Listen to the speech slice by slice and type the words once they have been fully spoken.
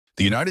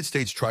The United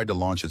States tried to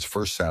launch its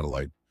first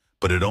satellite,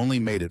 but it only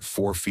made it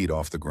 4 feet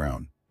off the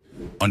ground.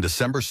 On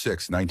December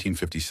 6,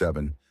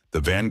 1957,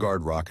 the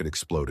Vanguard rocket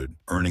exploded,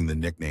 earning the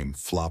nickname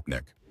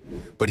Flopnik.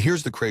 But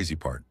here's the crazy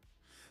part.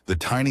 The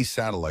tiny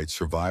satellite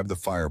survived the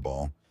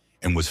fireball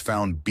and was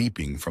found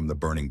beeping from the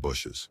burning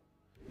bushes.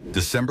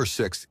 December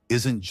 6th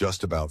isn't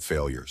just about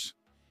failures.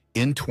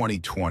 In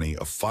 2020,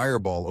 a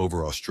fireball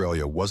over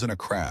Australia wasn't a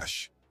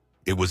crash.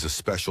 It was a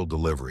special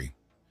delivery.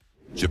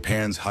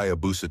 Japan's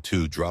Hayabusa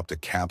 2 dropped a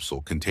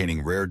capsule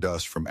containing rare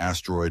dust from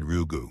asteroid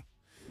Ryugu.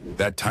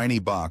 That tiny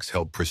box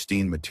held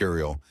pristine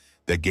material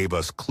that gave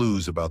us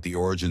clues about the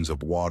origins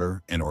of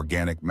water and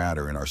organic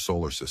matter in our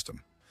solar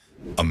system.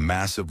 A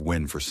massive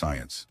win for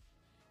science.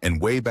 And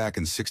way back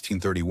in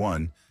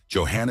 1631,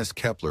 Johannes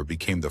Kepler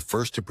became the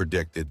first to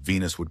predict that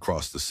Venus would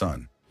cross the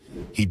sun.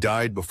 He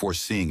died before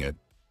seeing it,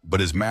 but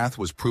his math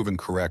was proven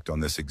correct on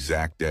this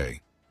exact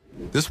day.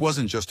 This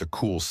wasn't just a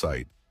cool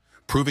sight.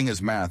 Proving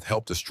his math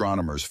helped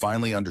astronomers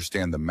finally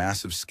understand the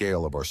massive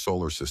scale of our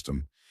solar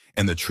system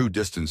and the true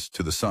distance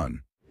to the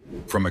sun.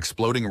 From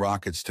exploding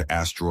rockets to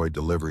asteroid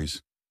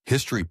deliveries,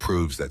 history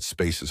proves that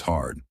space is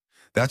hard.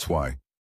 That's why,